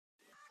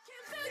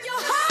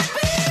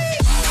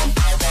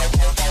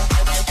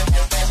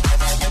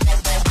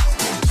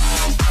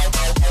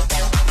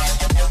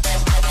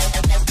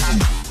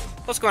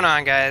going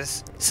on,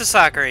 guys?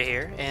 SaSakurai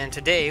here, and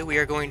today we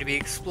are going to be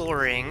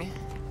exploring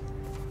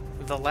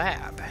the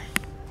lab.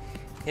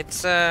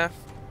 It's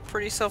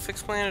pretty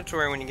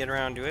self-explanatory when you get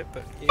around to it,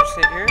 but you just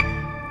hit here,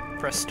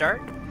 press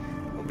start,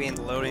 we'll be in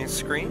the loading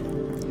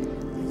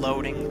screen,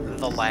 loading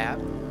the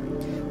lab.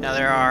 Now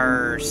there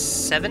are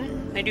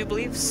seven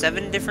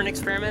different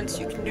experiments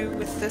you can do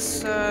with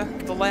this,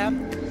 the lab,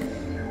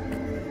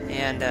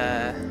 and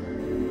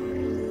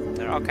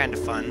they're all kind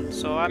of fun.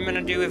 So I'm going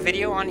to do a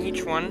video on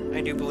each one,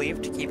 I do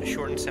believe, to keep it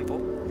short and simple.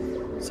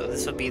 So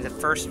this will be the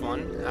first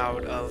one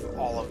out of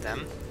all of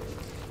them.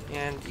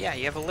 And yeah,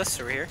 you have a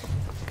list over here.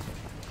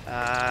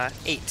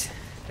 8.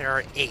 There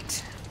are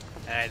 8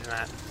 that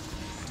I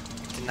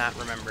did not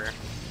remember.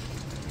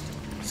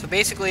 So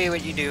basically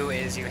what you do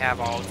is you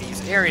have all of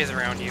these areas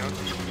around you,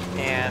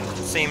 and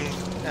same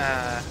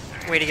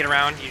way to get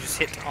around, you just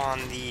hit on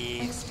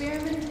the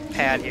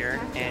pad here,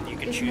 and you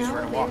can choose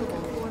where to walk.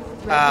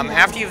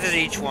 After you visit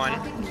each one,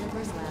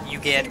 you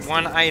get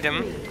one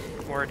item,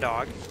 or a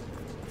dog,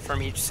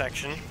 from each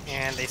section,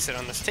 and they sit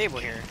on this table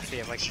here. So you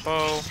have like a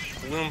bow,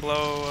 balloon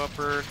blow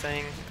upper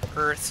thing,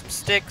 earth, some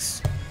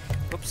sticks.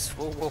 Oops,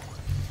 whoa, whoa.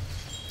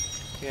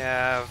 You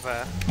have,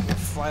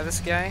 fly this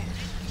guy.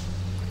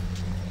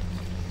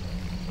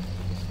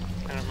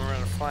 I don't remember how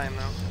to fly him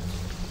though.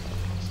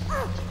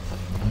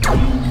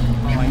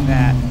 Not like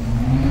that.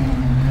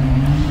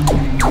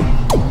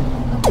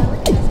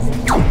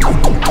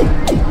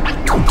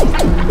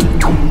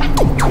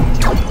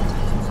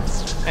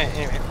 Hey,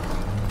 anyway.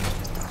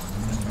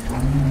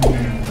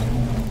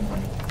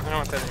 I don't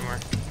want that anymore.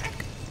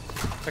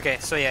 Okay,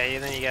 so yeah,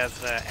 then you got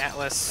the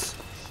Atlas,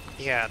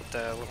 you got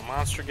the little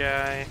monster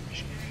guy,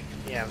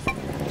 you have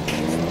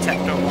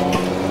Techno Ball,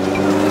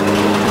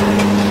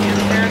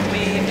 and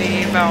apparently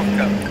a Valve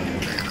Cup.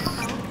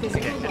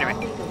 Okay, anyway.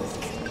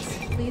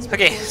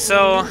 Okay,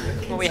 so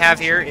what we have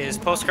here is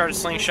Postcards,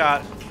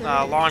 Slingshot,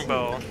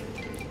 Longbow,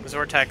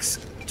 Zortex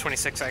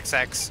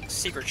 26XX,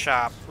 Secret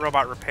Shop,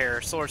 Robot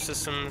Repair, Solar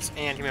Systems,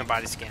 and Human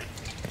Body Scan.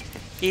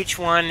 Each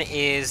one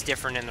is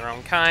different in their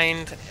own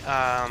kind.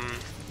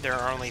 There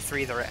are only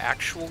 3 that are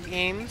actual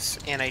games,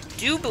 and I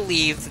do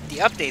believe that the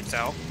update's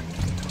out.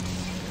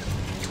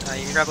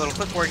 You can grab a little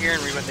clipboard here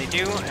and read what they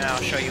do, and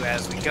I'll show you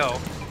as we go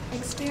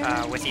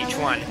with each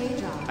one.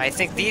 I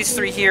think these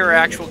 3 here are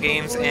actual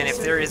games, and if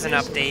there is an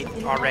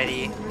update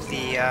already,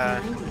 the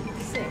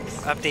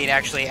update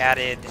actually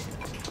added,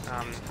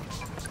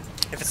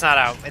 if it's not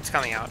out, it's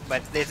coming out,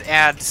 but it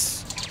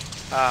adds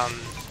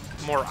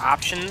more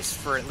options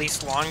for at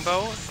least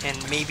Longbow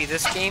and maybe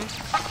this game,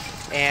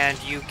 and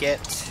you get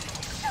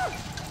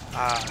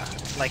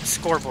like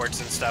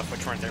scoreboards and stuff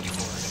which weren't there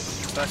before.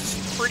 So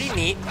that's pretty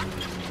neat.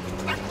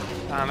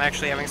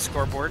 Actually having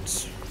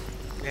scoreboards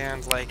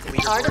and like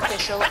leaderboards.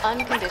 Artificial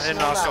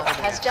unconditional love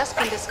has just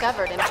been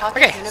discovered in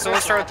Pocket Okay, so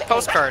let's start with the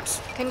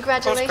postcards.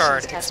 Congratulations,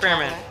 Postcard test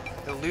experiment.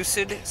 traveler. The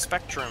Lucid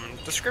Spectrum.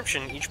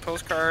 Description. Each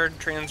postcard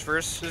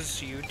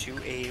transverses you to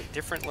a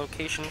different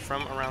location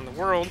from around the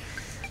world.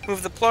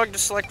 Move the plug to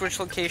select which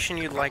location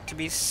you'd like to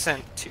be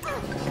sent to. So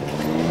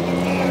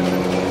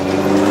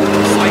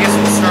I guess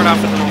we'll start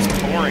off with the most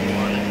boring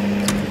one.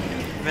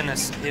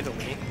 Venice,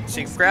 Italy.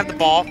 So you grab the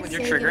ball with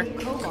your trigger,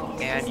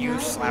 and you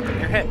slap it in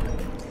your head.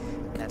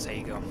 That's how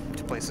you go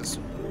to places.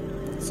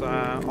 It's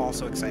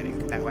also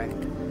exciting that way.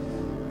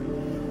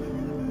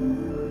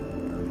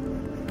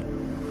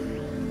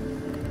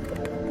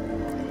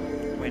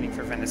 Waiting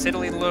for Venice,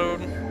 Italy to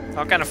load.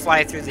 I'll kind of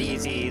fly through the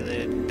easy,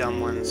 the dumb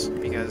ones,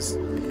 because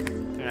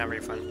they're not very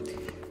fun.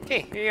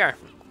 Okay, here you are.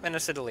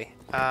 Venice, Italy.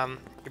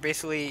 You're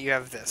basically, you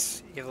have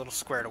this. You have a little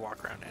square to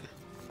walk around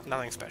in.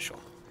 Nothing special.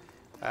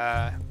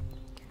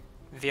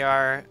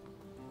 VR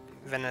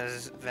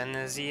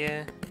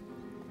Venezia.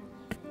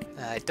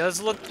 It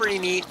does look pretty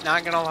neat,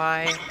 not gonna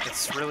lie.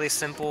 It's really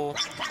simple.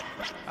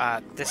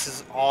 This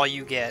is all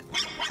you get,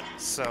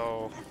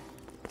 so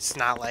it's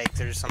not like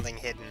there's something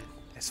hidden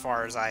as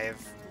far as I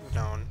have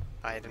known.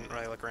 I didn't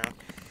really look around.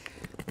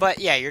 But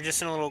yeah, you're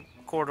just in a little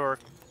corridor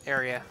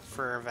area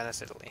for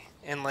Venice, Italy.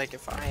 And like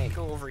if I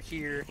go over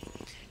here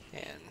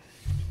and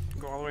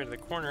go all the way to the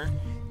corner,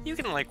 you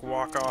can like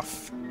walk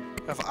off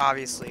of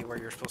obviously where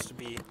you're supposed to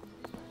be.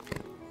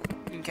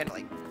 You can kind of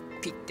like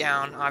peek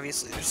down.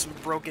 Obviously there's some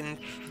broken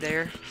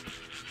there.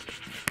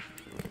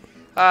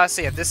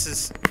 So yeah, this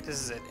is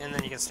it. And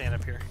then you can stand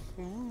up here.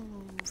 Ooh,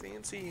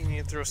 fancy. And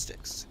you throw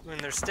sticks. When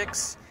there's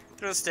sticks,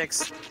 throw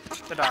sticks,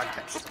 the dog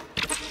catches them.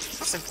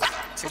 Simple.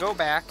 To go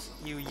back,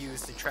 you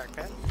use the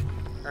trackpad.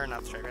 Or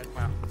not the trackpad,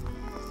 wow.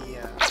 The,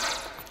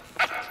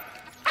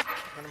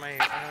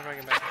 how do I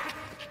get back?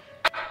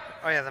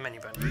 Oh yeah, the menu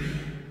button.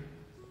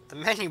 The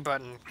menu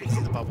button gives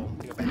you the bubble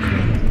to go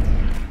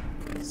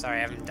back. Sorry,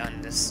 I haven't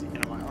done this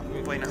in a while. I've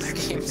been playing other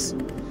games.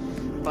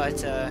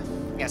 But,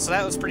 yeah, so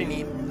that was pretty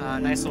neat.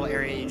 Nice little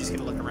area you just get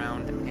to look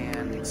around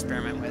and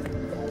experiment with.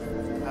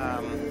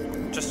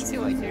 Just to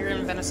feel like you're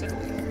in Venice,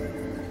 Italy.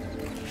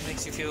 It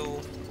makes you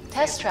feel...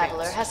 Test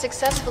traveler has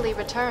successfully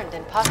returned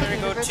in Pocket We're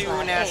going to go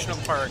to National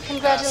Park.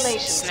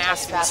 Congratulations,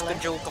 test traveler.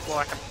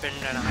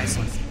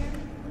 Iceland.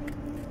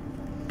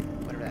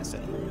 Whatever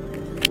missed it.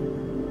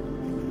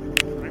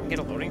 Can I even get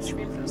a loading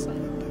screen for this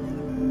thing?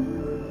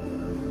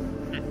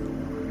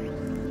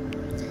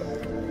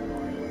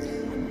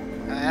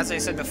 As I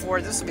said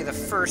before, this will be the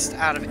first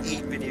out of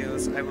 8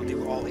 videos. I will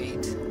do all 8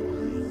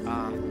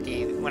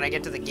 games. When I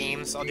get to the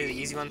games, I'll do the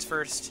easy ones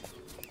first.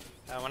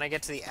 When I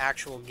get to the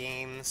actual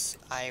games,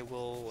 I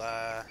will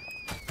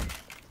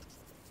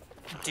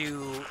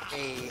do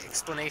a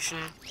explanation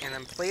and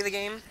then play the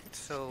game.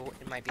 So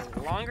it might be a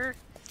little longer.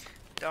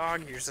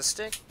 Dog, here's a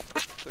stick.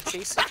 Go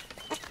chase it.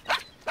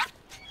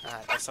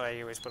 That's why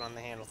I always put on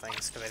the handle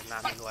things, because I did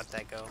not mean to let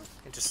that go.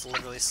 It just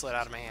literally slid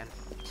out of my hand.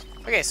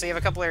 Okay, so you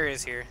have a couple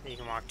areas here that you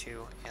can walk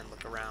to and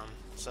look around.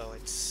 So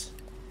it's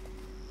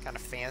kind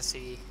of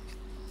fancy.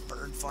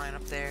 Bird flying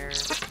up there.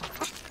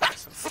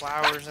 Some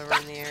flowers over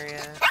in the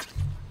area.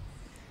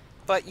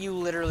 But you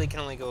literally can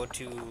only go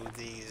to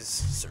these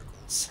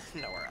circles,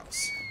 nowhere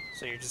else.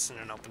 So you're just in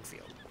an open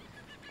field.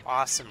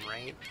 Awesome,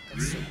 right?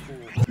 That's so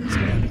cool. Let's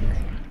get out of here.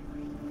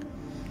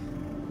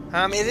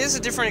 It is a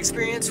different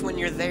experience when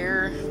you're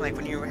there, like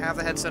when you have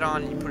the headset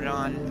on and you put it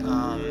on.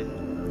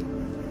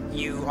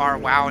 You are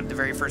wowed the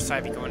very first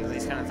time you go into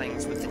these kind of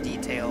things with the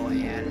detail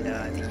and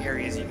the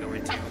areas you go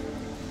into.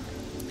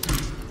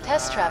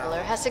 Test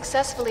Traveler has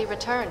successfully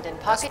returned in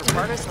Pocket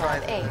Universe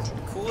Lab 8.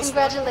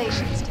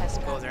 Congratulations, Test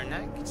Traveler. Go there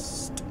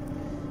next.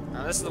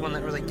 This is the one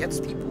that really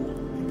gets people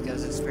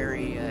because it's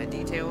very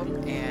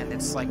detailed and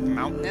it's like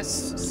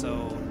mountainous,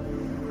 so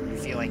you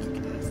feel like you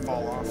can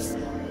fall off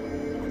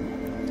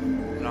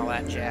and all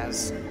that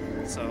jazz.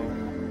 So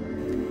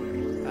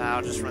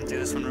I'll just run through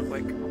this one real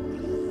quick.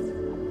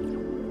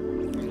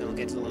 And then we'll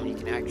get to the one you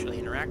can actually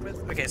interact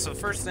with. Okay, so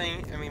first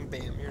thing, I mean,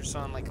 bam, you're just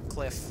on like a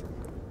cliff.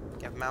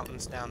 You have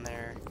mountains down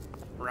there,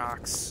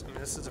 rocks. I mean,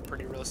 this is a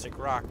pretty realistic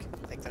rock,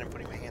 like that I'm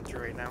putting my hand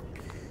through right now.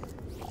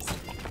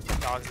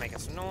 Dog's making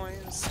some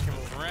noise. Can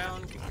move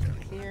around. Can go down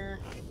here.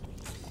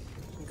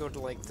 Can go to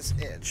like this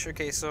edge.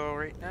 Okay, so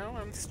right now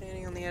I'm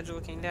standing on the edge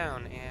looking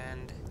down,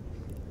 and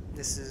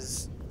this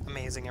is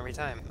amazing every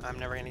time. I'm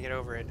never gonna get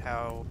over it.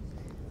 How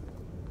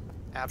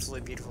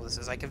absolutely beautiful this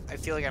is. I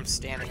feel like I'm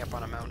standing up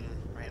on a mountain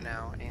right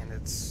now, and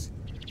it's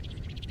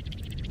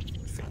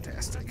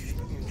fantastic. You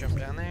can jump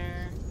down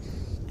there.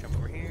 Jump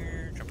over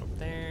here, jump up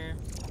there,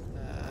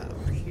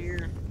 over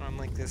here, on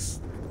like this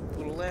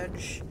little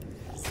ledge.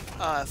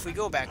 If we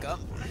go back up,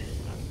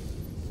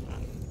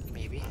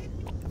 maybe.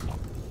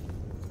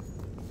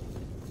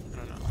 I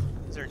don't know.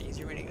 Is there an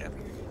easier way to get up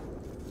here?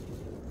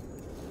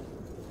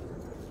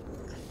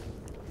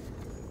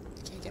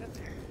 I can't get up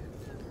there.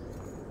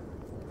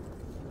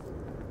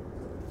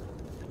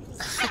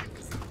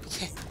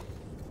 Okay.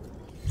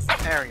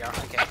 There we go,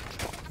 okay.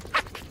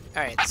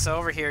 Alright, so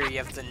over here you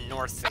have the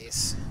north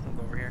face. We'll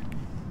go over here.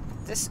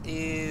 This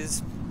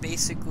is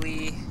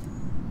basically...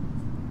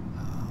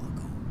 I'll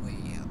go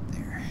way up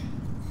there.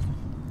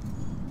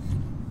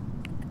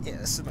 Yeah,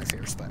 this is my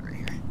favorite spot right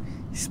here.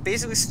 Just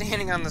basically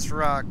standing on this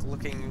rock,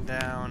 looking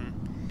down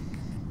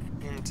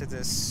into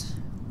this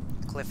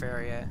cliff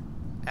area.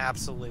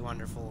 Absolutely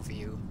wonderful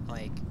view.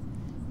 Like,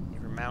 you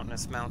have your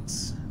mountainous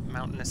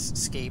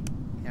scape.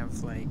 You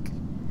have, like,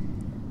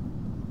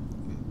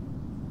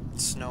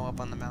 snow up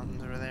on the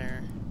mountains over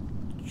there.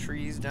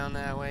 Trees down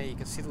that way. You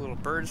can see the little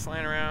birds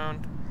flying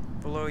around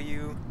below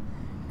you.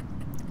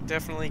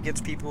 Definitely gets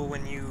people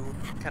when you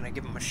kind of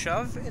give them a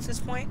shove at this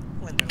point,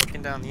 when they're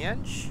looking down the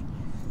edge.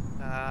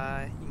 You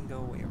can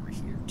go way over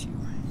here too.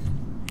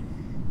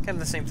 Kind of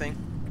the same thing,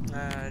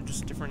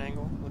 just a different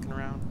angle, looking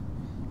around,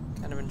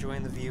 kind of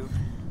enjoying the view.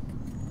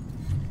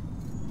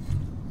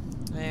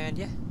 And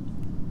yeah,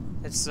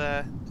 it's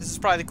this is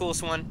probably the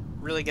coolest one.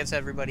 Really gets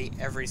everybody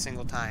every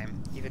single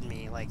time, even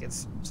me. Like,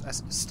 it's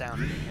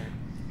astounding here.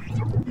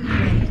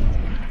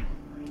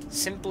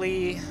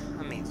 Simply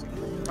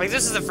amazing. Like,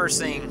 this is the first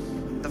thing.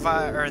 The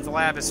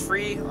lab is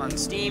free on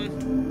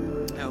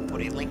Steam. I'll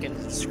put a link in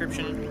the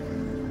description.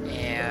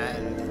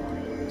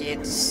 And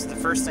it's the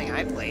first thing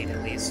I played,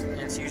 at least. And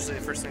it's usually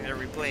the first thing that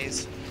everybody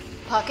plays.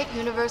 Pocket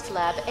Universe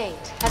Lab 8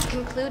 has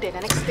concluded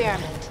an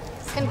experiment.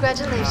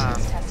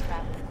 Congratulations, Test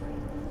Traveler.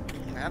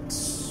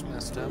 That's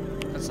messed up.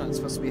 That's not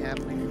supposed to be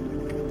happening.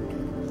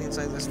 Things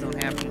like this don't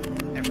happen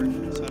ever,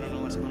 so I don't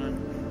know what's going on.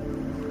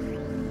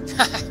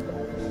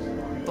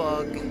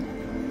 Bug.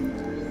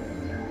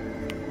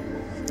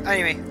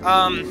 Anyway,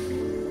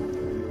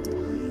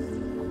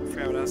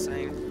 forgot what I was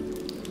saying.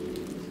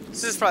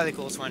 This is probably the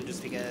coolest one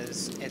just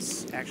because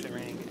it's actually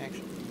raining.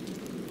 Actually,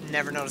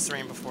 never noticed the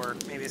rain before.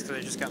 Maybe it's because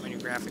I just got my new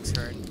graphics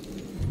card.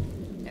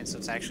 And so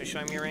it's actually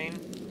showing me rain,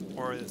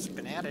 or it's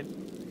been added.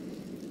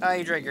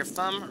 You drag your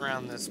thumb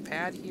around this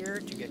pad here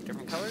to get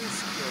different colors.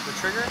 You hold the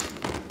trigger,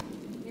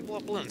 you blow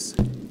up balloons,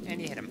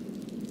 and you hit them.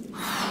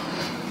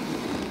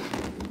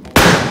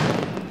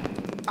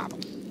 Pop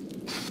them.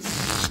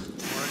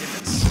 Or get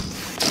this.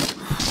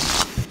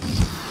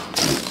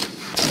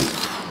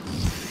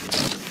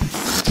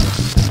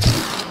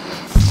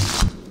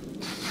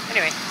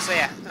 Anyway, so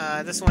yeah,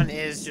 this one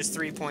is just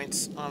 3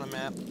 points on the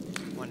map.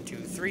 1, 2,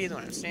 3, the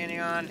one I'm standing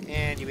on,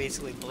 and you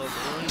basically blow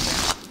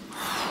balloons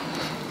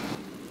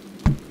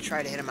and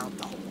try to hit him out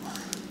the hole.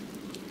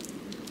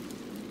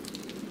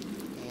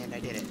 And I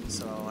did it,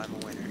 so I'm a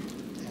winner.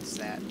 That's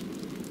that.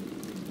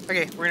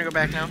 Okay, we're gonna go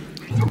back now.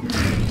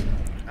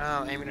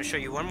 I'm gonna show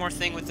you one more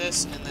thing with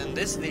this, and then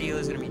this video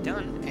is gonna be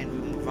done, and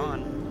we'll move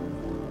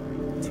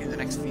on to the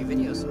next few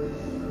videos.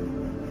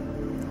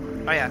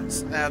 Oh yeah,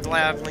 the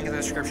lab, link in the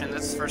description.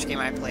 This is the first game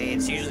I played.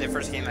 It's usually the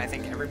first game I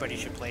think everybody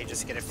should play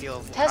just to get a feel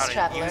of how to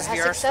use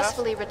VR has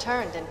successfully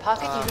returned in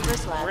Pocket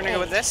Universe Lab. We're gonna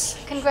go with this.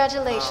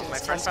 Congratulations, my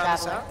friend Test found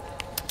this Traveler. out.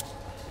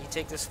 You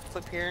take this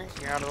clip here,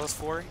 you're out of those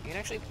four. You can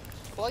actually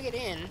plug it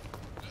in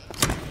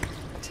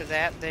to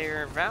that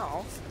there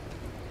valve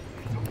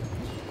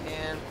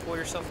and pull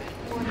yourself in.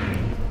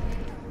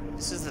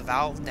 This is the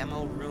Valve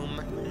demo room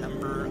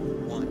number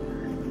 1.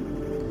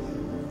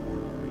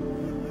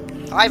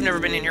 I've never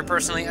been in here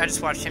personally, I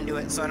just watched him do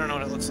it, so I don't know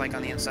what it looks like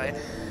on the inside.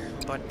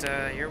 But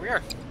here we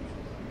are.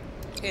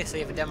 Okay, so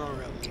you have a demo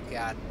room. You've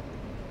got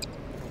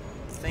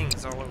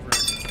things all over.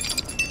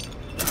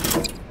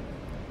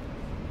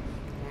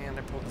 And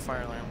I pulled the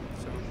fire alarm,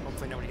 so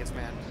hopefully nobody gets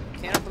mad.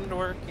 Can't open the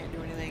door, can't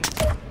do anything.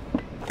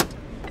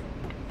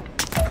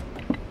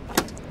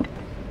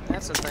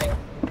 That's the thing.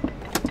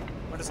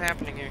 What is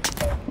happening here?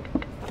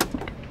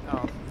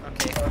 Oh,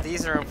 okay. Well,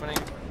 these are opening.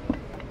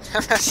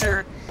 I'm not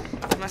sure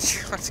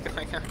what's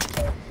going on.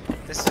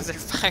 This is their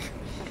fire.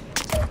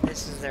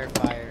 This is their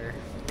fire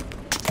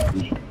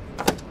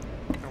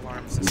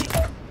alarm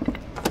system.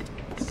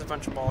 This is a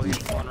bunch of balls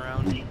getting flown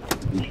around.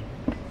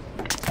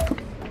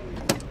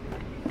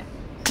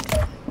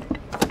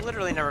 I've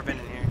literally never been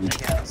in here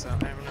again, so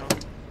I have no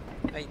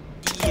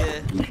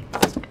idea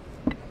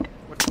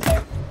what to do.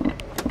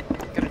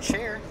 Got a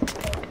chair.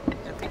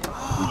 Got a big.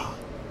 Oh,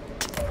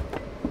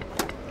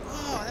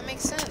 that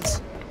makes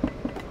sense.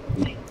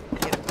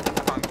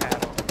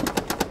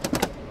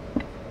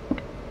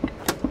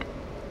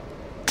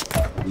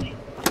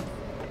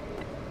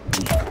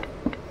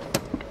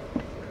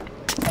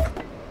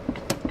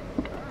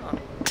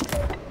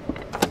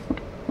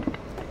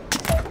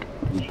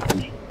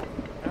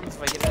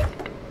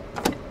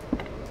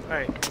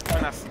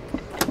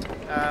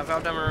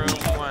 Valve Demo Room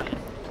 1.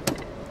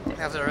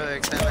 After earlier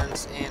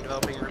experiments and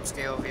developing room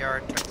scale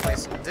VR took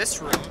place in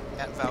this room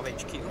at Valve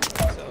HQ.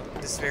 So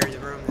this is the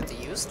room that they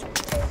used.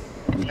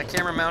 A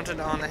camera mounted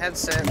on the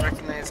headset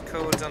recognized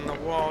codes on the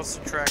walls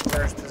to track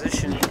player's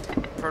position.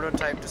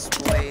 Prototype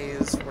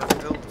displays were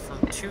built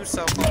from 2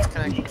 cell phones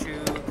connected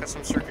to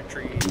custom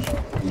circuitry.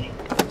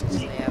 So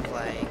they have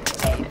like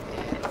tape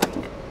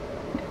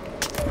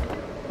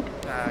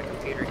and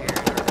computer here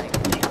and everything.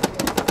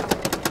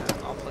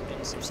 All plugged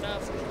into some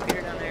stuff. There's a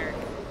computer down there.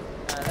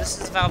 This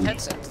is the Valve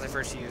headset that I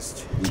first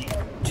used.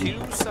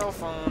 2 cell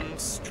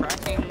phones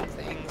tracking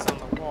things on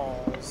the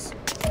walls.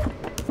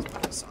 Let's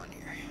put this on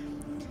here.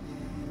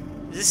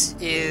 This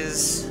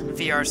is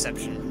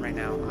VRception right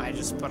now. I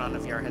just put on a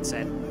VR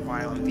headset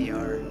while in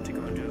VR to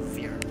go into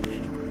VR.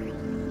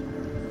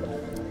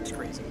 It's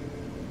crazy.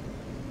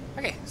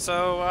 Okay,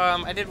 so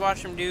I did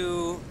watch him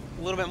do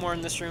a little bit more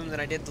in this room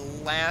than I did the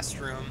last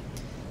room.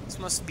 This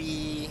must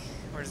be...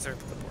 where's their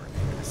clipboard?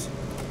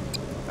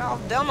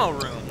 Valve Demo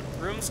Room.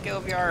 Room scale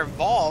VR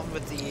evolved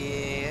with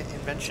the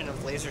invention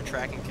of laser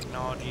tracking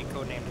technology,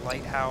 codenamed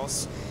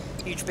Lighthouse.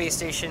 Each base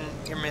station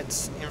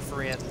emits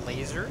infrared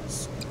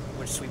lasers,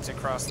 which sweeps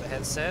across the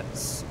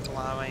headsets,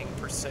 allowing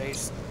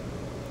precise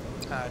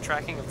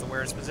tracking of the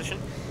wearer's position.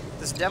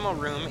 This demo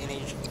room in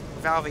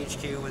Valve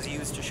HQ was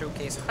used to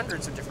showcase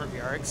hundreds of different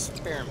VR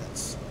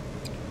experiments.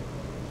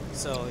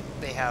 So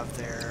they have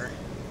their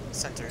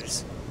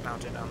sensors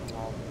mounted on the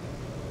wall.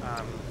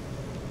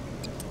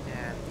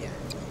 And yeah.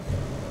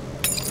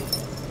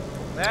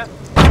 That.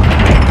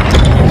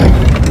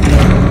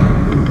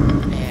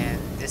 And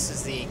this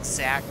is the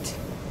exact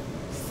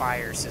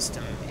fire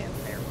system in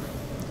their room.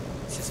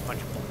 It's just a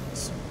bunch of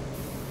balloons.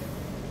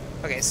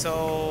 Okay,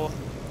 so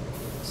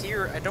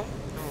here I don't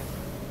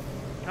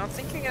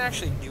think you can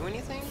actually do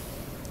anything.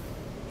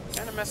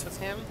 Kind of mess with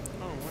him.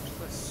 Oh, what's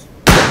this?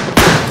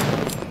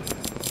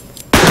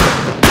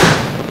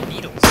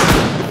 Needles.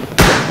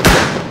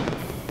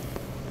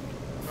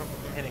 Oh,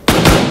 I'm hitting.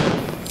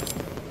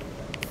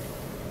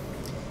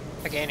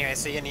 Okay, anyway,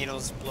 so you get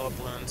needles, blow up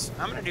balloons.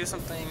 I'm gonna do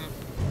something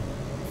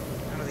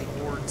out of the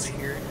boards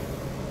here.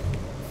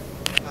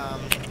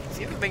 If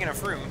you have a big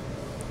enough room,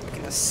 you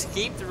can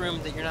escape the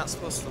room that you're not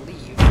supposed to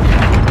leave.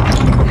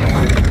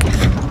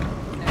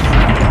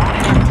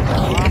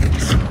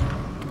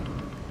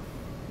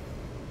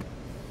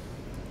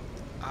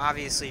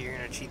 Obviously, you're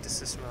gonna cheat the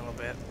system a little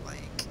bit.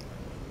 Like,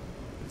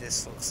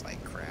 this looks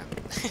like crap.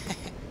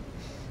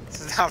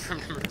 This is Valve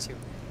room number 2.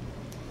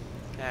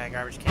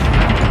 Garbage can.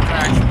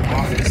 Actual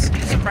office.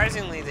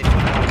 Surprisingly, they put a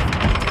lot of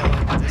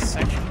detail in this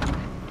section.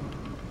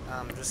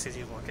 Just because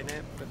you look at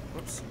it. But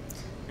whoops.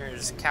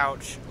 There's a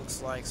couch.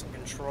 Looks like some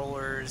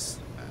controllers.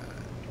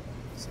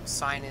 Some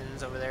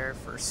sign-ins over there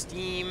for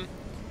Steam.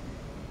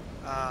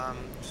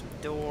 Some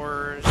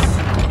doors. But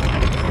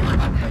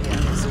yeah,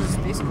 this is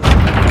basically.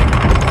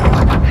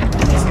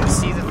 You can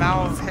see the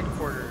Valve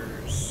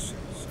headquarters.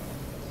 So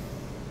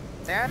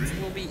that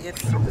will be it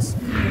for this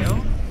video.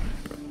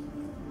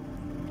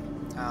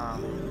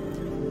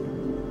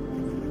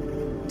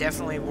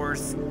 definitely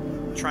worth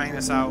trying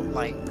this out,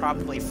 like,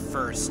 probably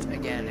first,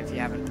 again, if you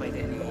haven't played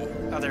any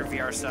other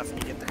VR stuff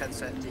and you get the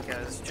headset,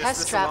 because just Test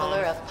this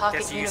Traveler alone of Pocket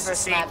gets you used to Universe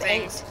seeing Lab 8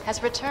 things,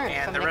 has returned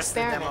and from the an rest of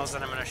the experiment. demos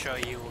that I'm going to show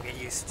you will get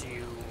used to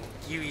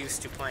you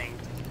used to playing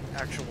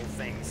actual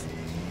things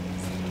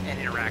and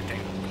interacting.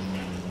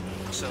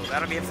 So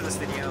that'll be it for this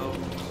video.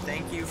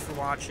 Thank you for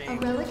watching.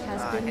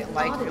 Hit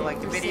like if you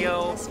liked the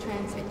video.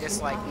 Hit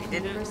dislike if you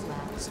didn't.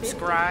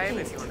 Subscribe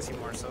if you want to see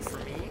more stuff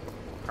from me.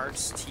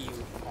 Hearts to you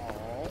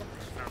all.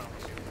 I don't know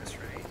if I'm doing this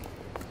right.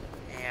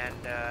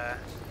 And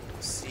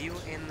see you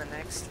in the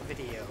next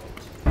video.